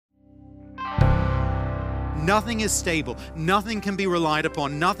Nothing is stable. Nothing can be relied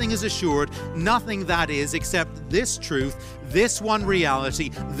upon. Nothing is assured. Nothing that is except this truth, this one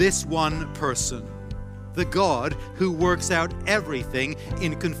reality, this one person. The God who works out everything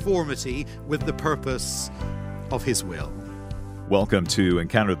in conformity with the purpose of His will. Welcome to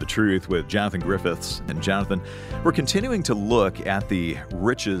Encounter the Truth with Jonathan Griffiths. And Jonathan, we're continuing to look at the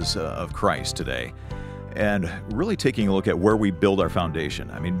riches of Christ today and really taking a look at where we build our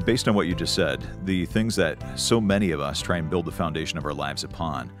foundation. I mean, based on what you just said, the things that so many of us try and build the foundation of our lives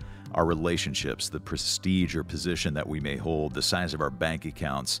upon, our relationships, the prestige or position that we may hold, the size of our bank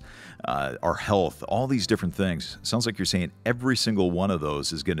accounts, our health, all these different things. Sounds like you're saying every single one of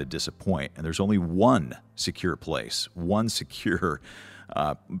those is going to disappoint, and there's only one secure place, one secure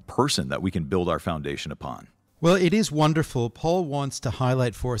person that we can build our foundation upon. Well, it is wonderful. Paul wants to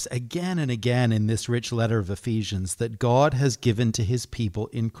highlight for us again and again in this rich letter of Ephesians that God has given to His people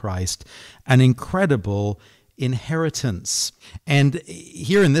in Christ an incredible inheritance. And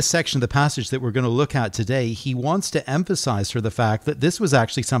here in this section of the passage that we're going to look at today, he wants to emphasize for the fact that this was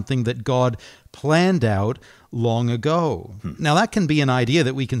actually something that God planned out long ago. Now, that can be an idea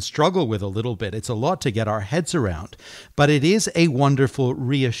that we can struggle with a little bit. It's a lot to get our heads around, but it is a wonderful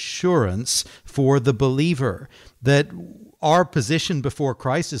reassurance for the believer that our position before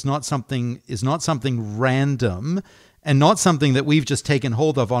Christ is not something random, and not something that we've just taken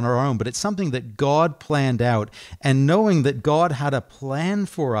hold of on our own, but it's something that God planned out. And knowing that God had a plan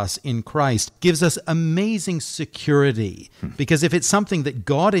for us in Christ gives us amazing security. Because if it's something that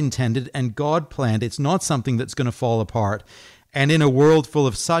God intended and God planned, it's not something that's going to fall apart. And in a world full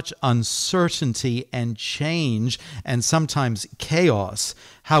of such uncertainty and change and sometimes chaos,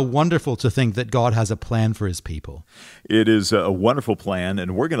 how wonderful to think that God has a plan for His people. It is a wonderful plan,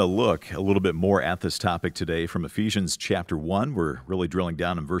 and we're going to look a little bit more at this topic today from Ephesians chapter 1. We're really drilling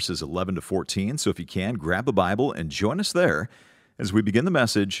down in verses 11 to 14, so if you can, grab a Bible and join us there as we begin the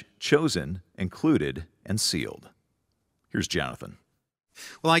message, Chosen, Included, and Sealed. Here's Jonathan.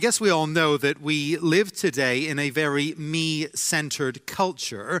 Well, I guess we all know that we live today in a very me-centered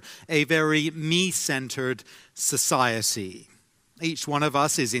culture, a very me-centered society. Each one of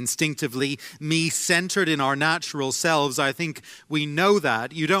us is instinctively me-centered in our natural selves. I think we know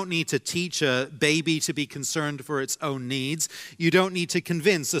that. You don't need to teach a baby to be concerned for its own needs. You don't need to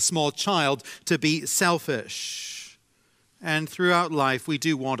convince a small child to be selfish. And throughout life, we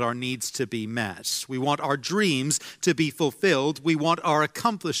do want our needs to be met. We want our dreams to be fulfilled. We want our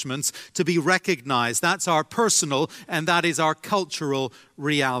accomplishments to be recognized. That's our personal and that is our cultural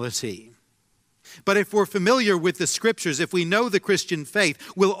reality. But if we're familiar with the Scriptures, if we know the Christian faith,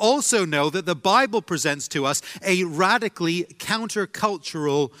 we'll also know that the Bible presents to us a radically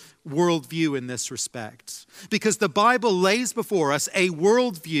countercultural worldview in this respect. Because the Bible lays before us a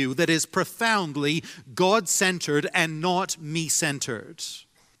worldview that is profoundly God-centered and not me-centered.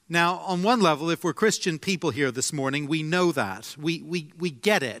 Now, on one level, if we're Christian people here this morning, we know that. We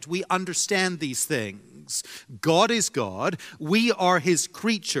get it. We understand these things. God is God. We are His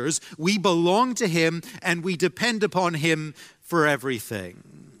creatures. We belong to Him, and we depend upon Him for everything.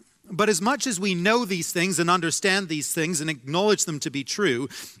 But as much as we know these things and understand these things and acknowledge them to be true,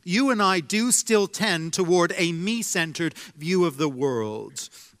 you and I do still tend toward a me-centered view of the world,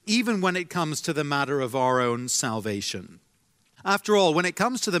 even when it comes to the matter of our own salvation. After all, when it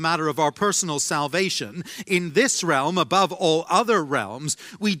comes to the matter of our personal salvation, in this realm, above all other realms,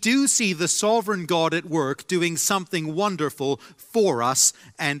 we do see the sovereign God at work doing something wonderful for us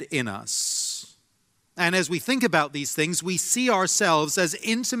and in us. And as we think about these things, we see ourselves as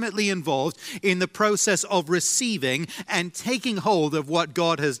intimately involved in the process of receiving and taking hold of what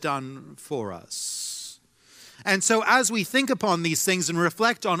God has done for us. And so as we think upon these things and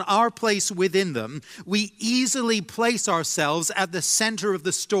reflect on our place within them, we easily place ourselves at the center of the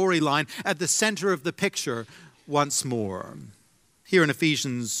storyline, at the center of the picture once more. Here in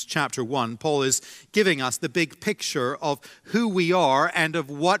Ephesians chapter 1, Paul is giving us the big picture of who we are and of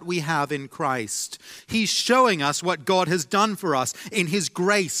what we have in Christ. He's showing us what God has done for us in His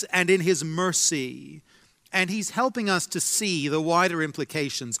grace and in His mercy. And He's helping us to see the wider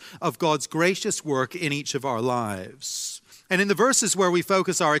implications of God's gracious work in each of our lives. And in the verses where we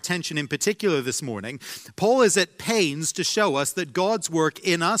focus our attention in particular this morning, Paul is at pains to show us that God's work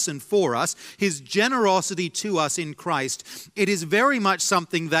in us and for us, His generosity to us in Christ, it is very much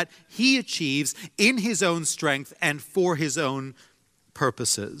something that He achieves in His own strength and for His own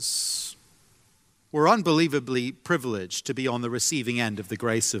purposes. We're unbelievably privileged to be on the receiving end of the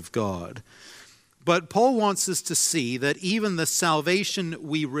grace of God. But Paul wants us to see that even the salvation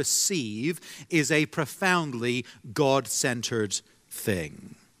we receive is a profoundly God-centered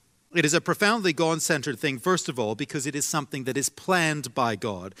thing. It is a profoundly God-centered thing, first of all, because it is something that is planned by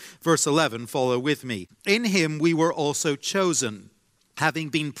God. Verse 11, follow with me. In him we were also chosen, having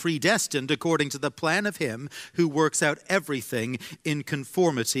been predestined according to the plan of him who works out everything in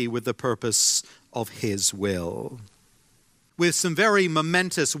conformity with the purpose of his will. With some very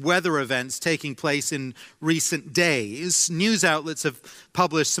momentous weather events taking place in recent days, news outlets have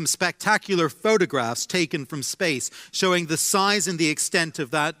published some spectacular photographs taken from space showing the size and the extent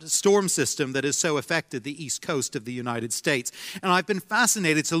of that storm system that has so affected the east coast of the United States. And I've been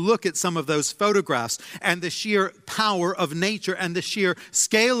fascinated to look at some of those photographs and the sheer power of nature and the sheer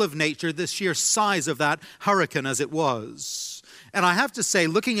scale of nature, the sheer size of that hurricane as it was. And I have to say,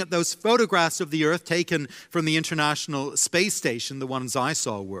 looking at those photographs of the Earth taken from the International Space Station, the ones I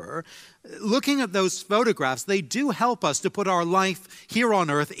saw were, looking at those photographs, they do help us to put our life here on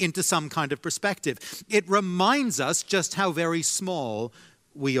Earth into some kind of perspective. It reminds us just how very small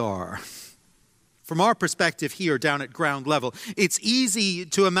we are. From our perspective here down at ground level, it's easy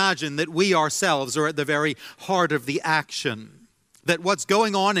to imagine that we ourselves are at the very heart of the action. That what's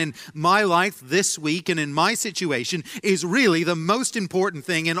going on in my life this week and in my situation is really the most important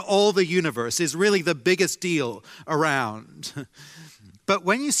thing in all the universe, is really the biggest deal around. But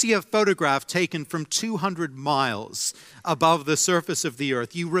when you see a photograph taken from 200 miles above the surface of the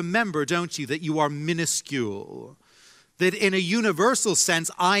earth, you remember, don't you, that you are minuscule. That in a universal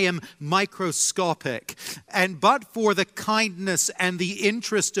sense, I am microscopic. And but for the kindness and the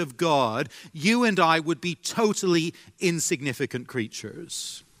interest of God, you and I would be totally insignificant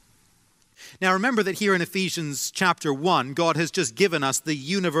creatures. Now remember that here in Ephesians chapter 1, God has just given us the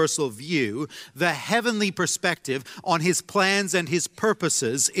universal view, the heavenly perspective on his plans and his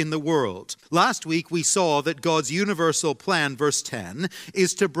purposes in the world. Last week we saw that God's universal plan, verse 10,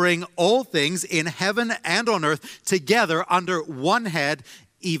 is to bring all things in heaven and on earth together under one head,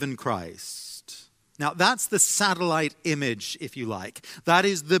 even Christ. Now that's the satellite image, if you like. That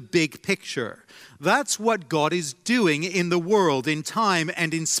is the big picture. That's what God is doing in the world, in time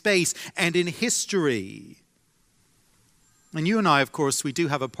and in space and in history. And you and I, of course, we do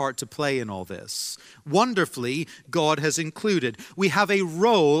have a part to play in all this. Wonderfully, God has included. We have a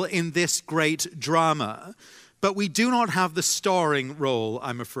role in this great drama. But we do not have the starring role,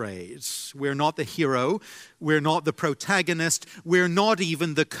 I'm afraid. We're not the hero. We're not the protagonist. We're not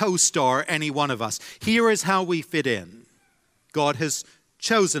even the co-star, any one of us. Here is how we fit in. God has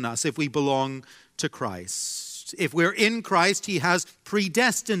chosen us if we belong to Christ. If we're in Christ, he has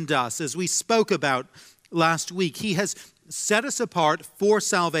predestined us, as we spoke about last week. He has set us apart for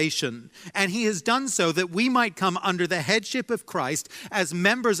salvation, and he has done so that we might come under the headship of Christ as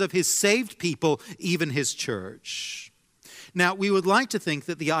members of his saved people, even his church. Now, we would like to think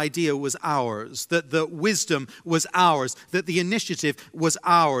that the idea was ours, that the wisdom was ours, that the initiative was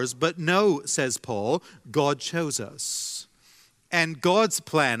ours, but no, says Paul, God chose us. And God's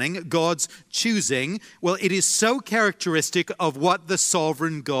planning, God's choosing, well, it is so characteristic of what the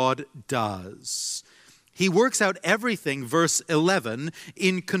sovereign God does. He works out everything, verse 11,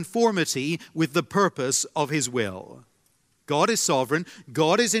 in conformity with the purpose of his will. God is sovereign,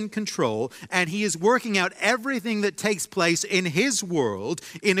 God is in control, and he is working out everything that takes place in his world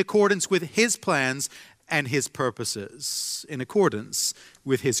in accordance with his plans and his purposes, in accordance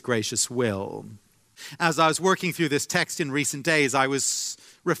with his gracious will. As I was working through this text in recent days, I was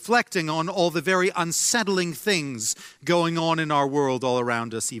reflecting on all the very unsettling things going on in our world all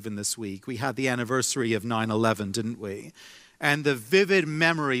around us even this week. We had the anniversary of 9/11, didn't we? And the vivid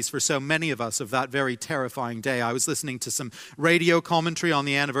memories for so many of us of that very terrifying day. I was listening to some radio commentary on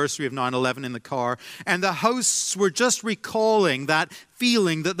the anniversary of 9/11 in the car, and the hosts were just recalling that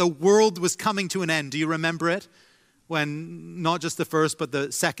feeling that the world was coming to an end. Do you remember it? When not just the first, but the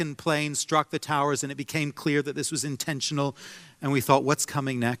second plane struck the towers and it became clear that this was intentional. And we thought, what's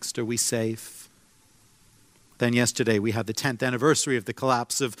coming next? Are we safe? Then yesterday we had the 10th anniversary of the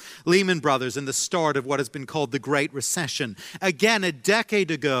collapse of Lehman Brothers and the start of what has been called the Great Recession. Again, a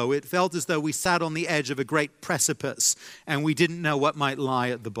decade ago, it felt as though we sat on the edge of a great precipice and we didn't know what might lie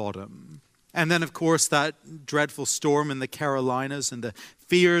at the bottom. And then, of course, that dreadful storm in the Carolinas and the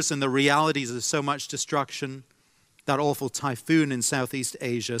fears and the realities of so much destruction. That awful typhoon in Southeast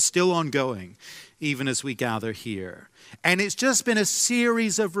Asia, still ongoing, even as we gather here. And it's just been a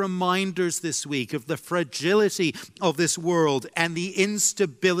series of reminders this week of the fragility of this world and the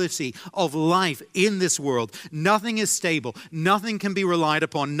instability of life in this world. Nothing is stable. Nothing can be relied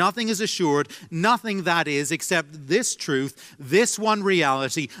upon. Nothing is assured. Nothing, that is, except this truth, this one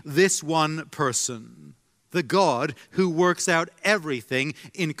reality, this one person. The God who works out everything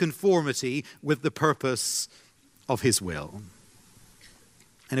in conformity with the purpose of his will.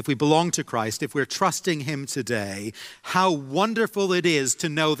 And if we belong to Christ, if we're trusting him today, how wonderful it is to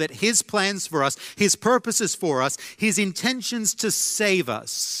know that his plans for us, his purposes for us, his intentions to save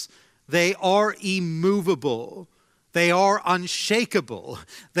us, they are immovable, they are unshakable,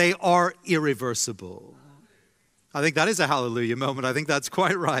 they are irreversible. I think that is a hallelujah moment. I think that's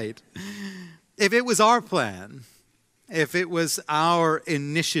quite right. If it was our plan, if it was our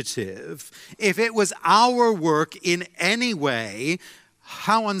initiative, if it was our work in any way,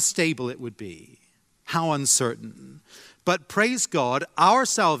 how unstable it would be, how uncertain. But praise God, our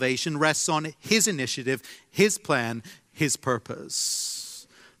salvation rests on his initiative, his plan, his purpose.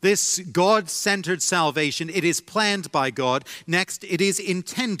 This God-centered salvation, it is planned by God. Next, it is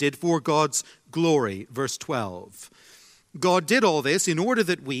intended for God's glory. Verse 12. God did all this in order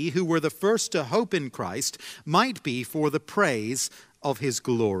that we, who were the first to hope in Christ, might be for the praise of his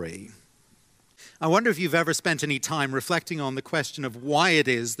glory. I wonder if you've ever spent any time reflecting on the question of why it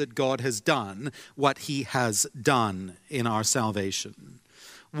is that God has done what he has done in our salvation.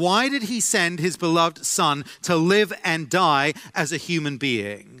 Why did he send his beloved Son to live and die as a human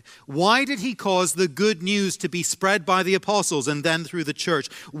being? Why did he cause the good news to be spread by the apostles and then through the church?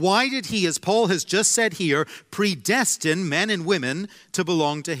 Why did he, as Paul has just said here, predestine men and women to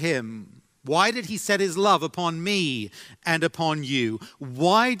belong to him? Why did he set his love upon me and upon you?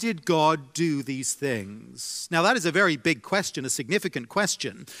 Why did God do these things? Now, that is a very big question, a significant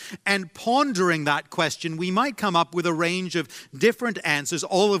question. And pondering that question, we might come up with a range of different answers,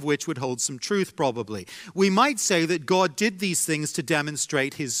 all of which would hold some truth, probably. We might say that God did these things to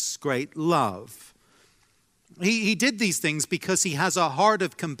demonstrate his great love. He did these things because he has a heart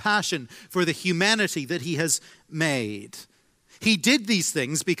of compassion for the humanity that he has made. He did these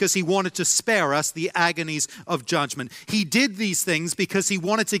things because he wanted to spare us the agonies of judgment. He did these things because he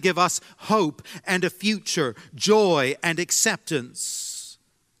wanted to give us hope and a future, joy and acceptance.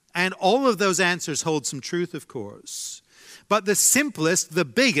 And all of those answers hold some truth, of course. But the simplest, the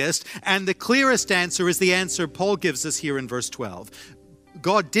biggest, and the clearest answer is the answer Paul gives us here in verse 12.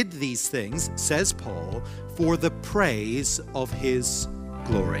 God did these things, says Paul, for the praise of his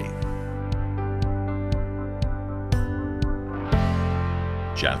glory.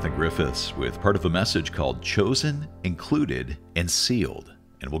 Jonathan Griffiths with part of a message called Chosen, Included, and Sealed.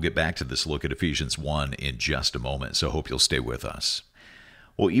 And we'll get back to this look at Ephesians 1 in just a moment, so I hope you'll stay with us.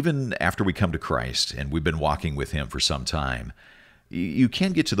 Well, even after we come to Christ and we've been walking with him for some time, you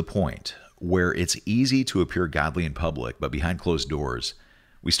can get to the point where it's easy to appear godly in public, but behind closed doors,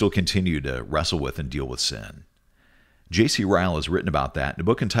 we still continue to wrestle with and deal with sin. J.C. Ryle has written about that in a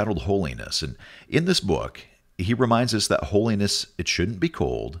book entitled Holiness. And in this book, he reminds us that holiness, it shouldn't be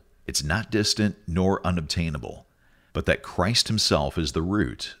cold, it's not distant nor unobtainable, but that Christ himself is the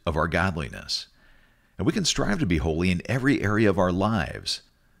root of our godliness. And we can strive to be holy in every area of our lives.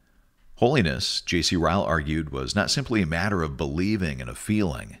 Holiness, J.C. Ryle argued, was not simply a matter of believing and of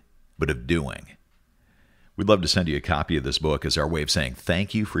feeling, but of doing. We'd love to send you a copy of this book as our way of saying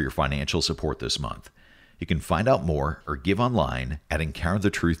thank you for your financial support this month. You can find out more or give online at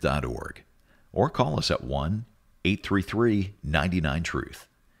encounterthetruth.org or call us at 1-833-99-TRUTH.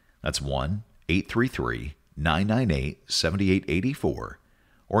 That's 1-833-998-7884 or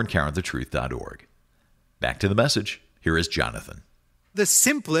encounterthetruth.org. Back to the message. Here is Jonathan. The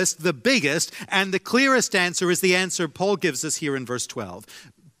simplest, the biggest, and the clearest answer is the answer Paul gives us here in verse 12.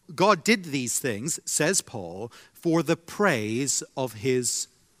 God did these things, says Paul, for the praise of his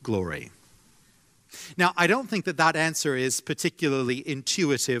glory. Now, I don't think that answer is particularly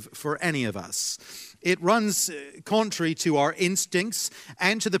intuitive for any of us. It runs contrary to our instincts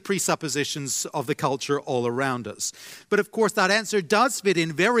and to the presuppositions of the culture all around us. But of course, that answer does fit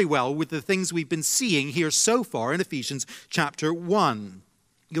in very well with the things we've been seeing here so far in Ephesians chapter 1.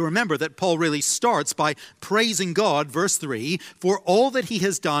 You remember that Paul really starts by praising God, verse 3, for all that he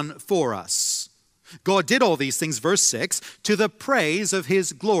has done for us. God did all these things, verse 6, to the praise of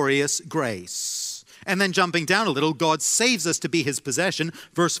his glorious grace. And then jumping down a little, God saves us to be his possession,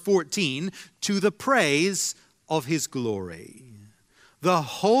 verse 14, to the praise of his glory. The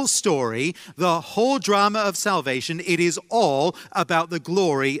whole story, the whole drama of salvation, it is all about the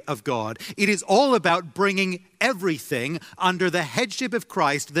glory of God. It is all about bringing everything under the headship of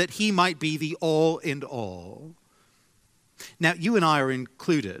Christ that he might be the all in all. Now, you and I are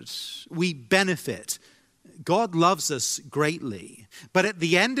included. We benefit. God loves us greatly. But at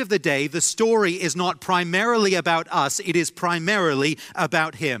the end of the day, the story is not primarily about us. It is primarily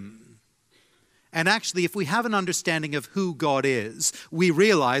about him. And actually, if we have an understanding of who God is, we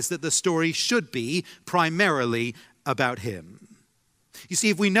realize that the story should be primarily about him. You see,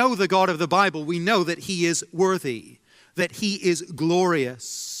 if we know the God of the Bible, we know that he is worthy. that he is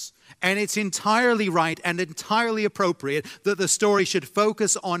glorious. And it's entirely right and entirely appropriate that the story should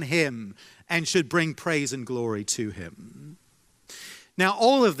focus on him and should bring praise and glory to him. Now,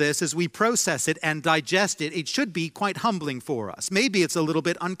 all of this, as we process it and digest it, it should be quite humbling for us. Maybe it's a little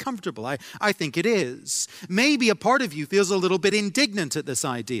bit uncomfortable. I think it is. Maybe a part of you feels a little bit indignant at this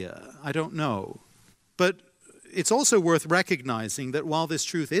idea. I don't know. But it's also worth recognizing that while this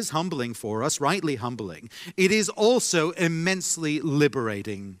truth is humbling for us, rightly humbling, it is also immensely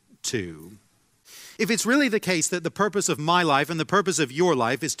liberating too. If it's really the case that the purpose of my life and the purpose of your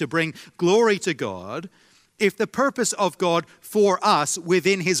life is to bring glory to God, if the purpose of God for us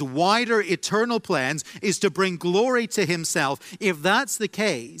within his wider eternal plans is to bring glory to himself, if that's the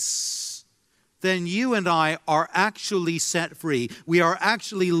case, then you and I are actually set free. We are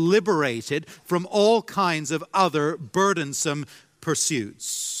actually liberated from all kinds of other burdensome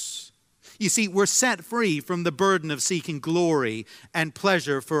pursuits. You see, we're set free from the burden of seeking glory and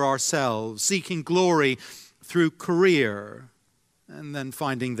pleasure for ourselves, seeking glory through career, and then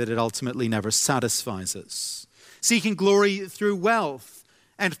finding that it ultimately never satisfies us. Seeking glory through wealth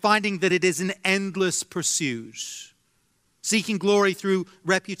and finding that it is an endless pursuit. Seeking glory through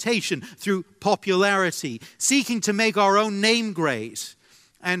reputation, through popularity. Seeking to make our own name great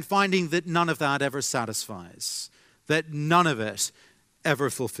and finding that none of that ever satisfies. That none of it ever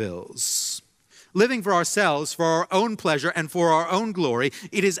fulfills. Living for ourselves, for our own pleasure and for our own glory,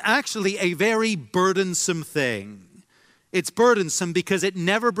 it is actually a very burdensome thing. It's burdensome because it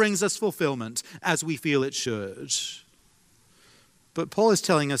never brings us fulfillment as we feel it should. But Paul is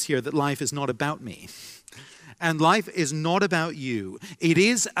telling us here that life is not about me. And life is not about you. It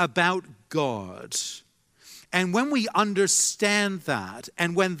is about God. And when we understand that,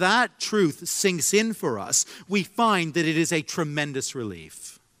 and when that truth sinks in for us, we find that it is a tremendous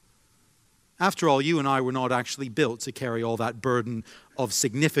relief. After all, you and I were not actually built to carry all that burden of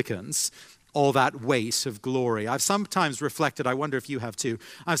significance, all that weight of glory. I've sometimes reflected, I wonder if you have too,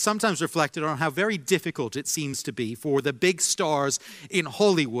 I've sometimes reflected on how very difficult it seems to be for the big stars in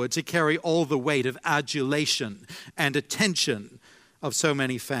Hollywood to carry all the weight of adulation and attention of so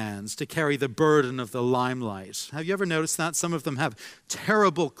many fans, to carry the burden of the limelight. Have you ever noticed that? Some of them have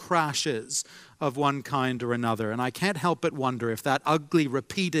terrible crashes of one kind or another, and I can't help but wonder if that ugly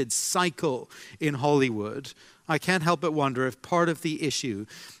repeated cycle in Hollywood, I can't help but wonder if part of the issue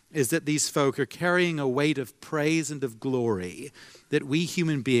is that these folk are carrying a weight of praise and of glory that we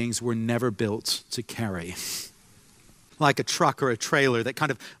human beings were never built to carry. Like a truck or a trailer that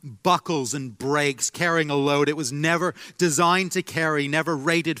kind of buckles and breaks, carrying a load it was never designed to carry, never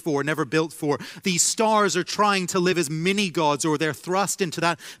rated for, never built for. These stars are trying to live as mini gods, or they're thrust into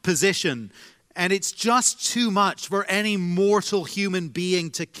that position. And it's just too much for any mortal human being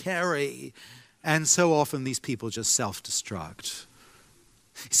to carry. And so often these people just self-destruct.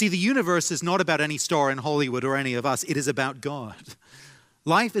 See, the universe is not about any star in Hollywood or any of us. It is about God.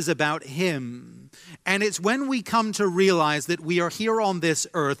 Life is about him. And it's when we come to realize that we are here on this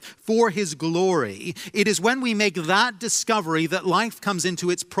earth for his glory, it is when we make that discovery that life comes into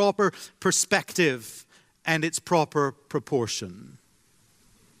its proper perspective and its proper proportion.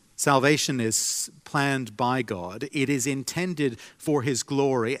 Salvation is planned by God. It is intended for his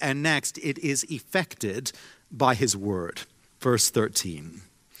glory. And next, it is effected by his word. Verse 13.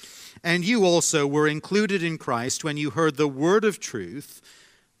 And you also were included in Christ when you heard the word of truth,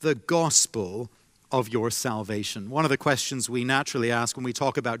 the gospel of your salvation. One of the questions we naturally ask when we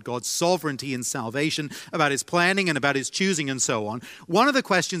talk about God's sovereignty in salvation, about his planning and about his choosing and so on, one of the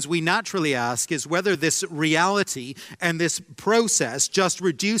questions we naturally ask is whether this reality and this process just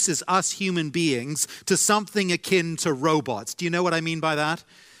reduces us human beings to something akin to robots. Do you know what I mean by that?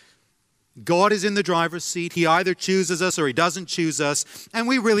 God is in the driver's seat. He either chooses us or he doesn't choose us. And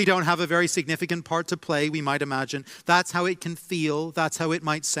we really don't have a very significant part to play, we might imagine. That's how it can feel. That's how it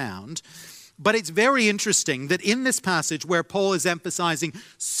might sound. But it's very interesting that in this passage where Paul is emphasizing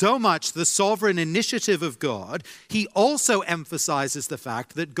so much the sovereign initiative of God, he also emphasizes the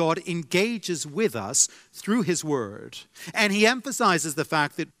fact that God engages with us through his word. And he emphasizes the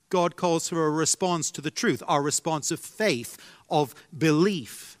fact that God calls for a response to the truth, our response of faith, of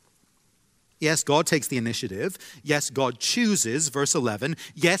belief. Yes, God takes the initiative. Yes, God chooses, verse 11.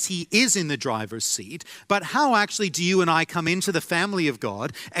 Yes, he is in the driver's seat. But how actually do you and I come into the family of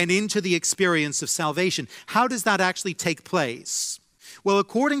God and into the experience of salvation? How does that actually take place? Well,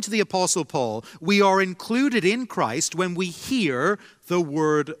 according to the Apostle Paul, we are included in Christ when we hear the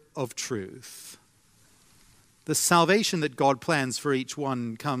word of truth. The salvation that God plans for each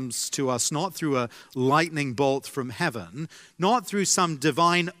one comes to us not through a lightning bolt from heaven, not through some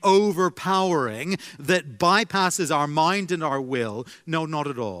divine overpowering that bypasses our mind and our will. No, not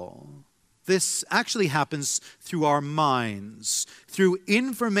at all. This actually happens through our minds, through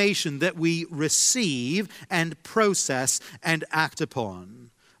information that we receive and process and act upon.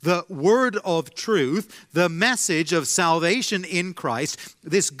 The word of truth, the message of salvation in Christ,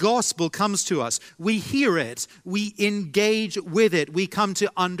 this gospel comes to us. We hear it, we engage with it, we come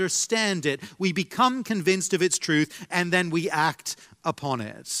to understand it, we become convinced of its truth, and then we act upon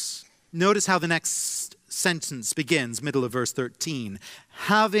it. Notice how the next sentence begins, middle of verse 13.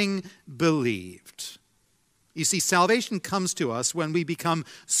 Having believed. You see, salvation comes to us when we become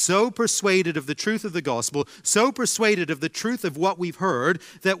so persuaded of the truth of the gospel, so persuaded of the truth of what we've heard,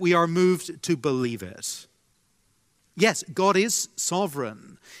 that we are moved to believe it. Yes, God is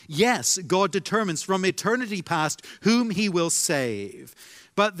sovereign. Yes, God determines from eternity past whom he will save.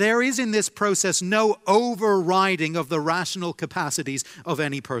 But there is in this process no overriding of the rational capacities of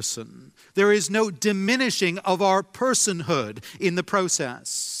any person. There is no diminishing of our personhood in the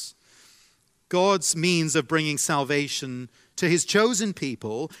process. God's means of bringing salvation to his chosen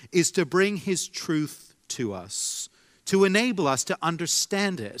people is to bring his truth to us, to enable us to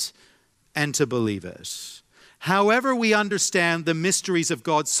understand it and to believe it. However we understand the mysteries of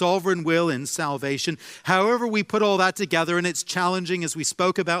God's sovereign will in salvation, however we put all that together, and it's challenging as we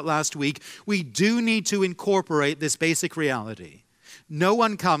spoke about last week, we do need to incorporate this basic reality. No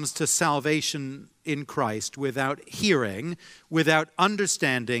one comes to salvation in Christ without hearing, without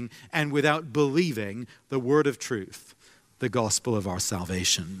understanding, and without believing the word of truth, the gospel of our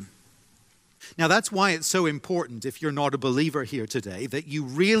salvation. Now, that's why it's so important, if you're not a believer here today, that you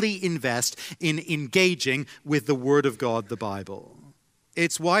really invest in engaging with the Word of God, the Bible.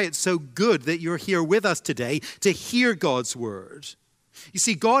 It's why it's so good that you're here with us today to hear God's Word. You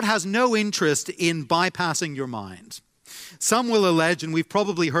see, God has no interest in bypassing your mind. Some will allege, and we've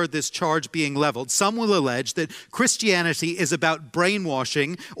probably heard this charge being leveled, some will allege that Christianity is about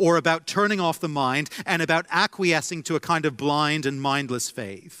brainwashing or about turning off the mind and about acquiescing to a kind of blind and mindless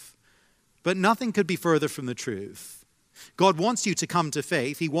faith. But nothing could be further from the truth. God wants you to come to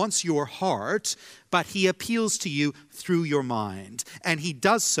faith. He wants your heart, but he appeals to you through your mind. And he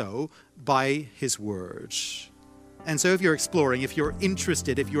does so by his word. And so if you're exploring, if you're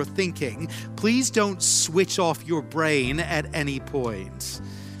interested, if you're thinking, please don't switch off your brain at any point.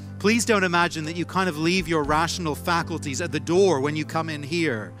 Please don't imagine that you kind of leave your rational faculties at the door when you come in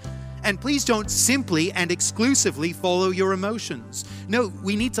here. And please don't simply and exclusively follow your emotions. No,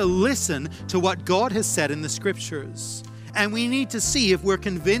 we need to listen to what God has said in the Scriptures. And we need to see if we're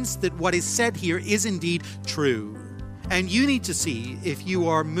convinced that what is said here is indeed true. And you need to see if you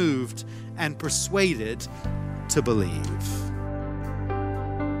are moved and persuaded to believe.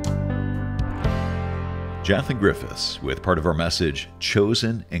 Jonathan Griffiths with part of our message,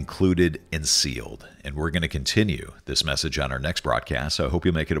 Chosen, Included, and Sealed. And we're going to continue this message on our next broadcast, so I hope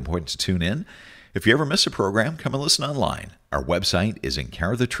you'll make it a point to tune in. If you ever miss a program, come and listen online. Our website is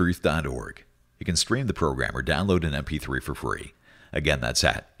encounterthetruth.org. You can stream the program or download an MP3 for free. Again, that's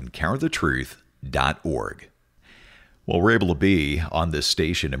at encounterthetruth.org. Well, we're able to be on this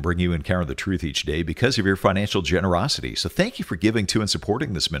station and bring you Encounter the Truth each day because of your financial generosity. So thank you for giving to and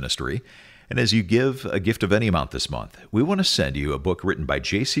supporting this ministry. And as you give a gift of any amount this month, we want to send you a book written by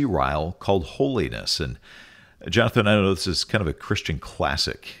J.C. Ryle called Holiness. And Jonathan, I know this is kind of a Christian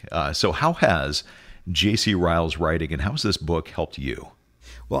classic. So how has J.C. Ryle's writing and how has this book helped you?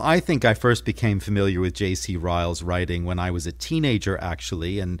 Well, I think I first became familiar with J.C. Ryle's writing when I was a teenager,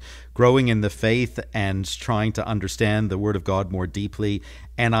 actually, and growing in the faith and trying to understand the Word of God more deeply.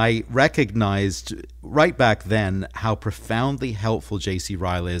 And I recognized right back then how profoundly helpful J.C.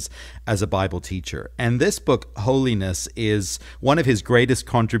 Ryle is as a Bible teacher. And this book, Holiness, is one of his greatest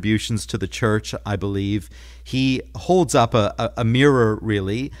contributions to the church, I believe. He holds up a mirror,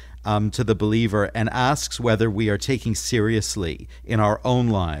 really, to the believer and asks whether we are taking seriously in our own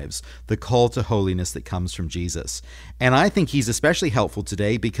lives the call to holiness that comes from Jesus. And I think he's especially helpful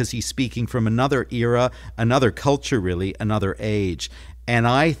today because he's speaking from another era, another culture really, another age. And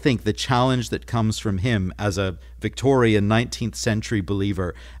I think the challenge that comes from him as a Victorian 19th century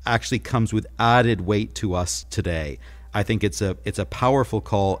believer actually comes with added weight to us today. I think it's a powerful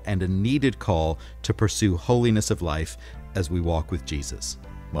call and a needed call to pursue holiness of life as we walk with Jesus.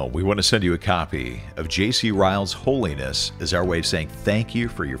 Well, we want to send you a copy of J.C. Ryle's Holiness as our way of saying thank you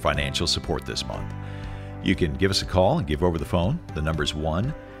for your financial support this month. You can give us a call and give over the phone. The number is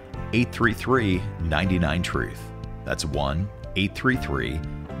 1-833-99-TRUTH. That's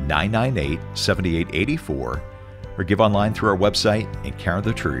 1-833-998-7884. or give online through our website,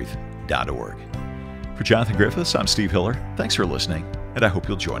 encounterthetruth.org. For Jonathan Griffiths, I'm Steve Hiller. Thanks for listening, and I hope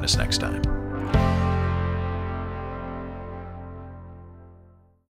you'll join us next time.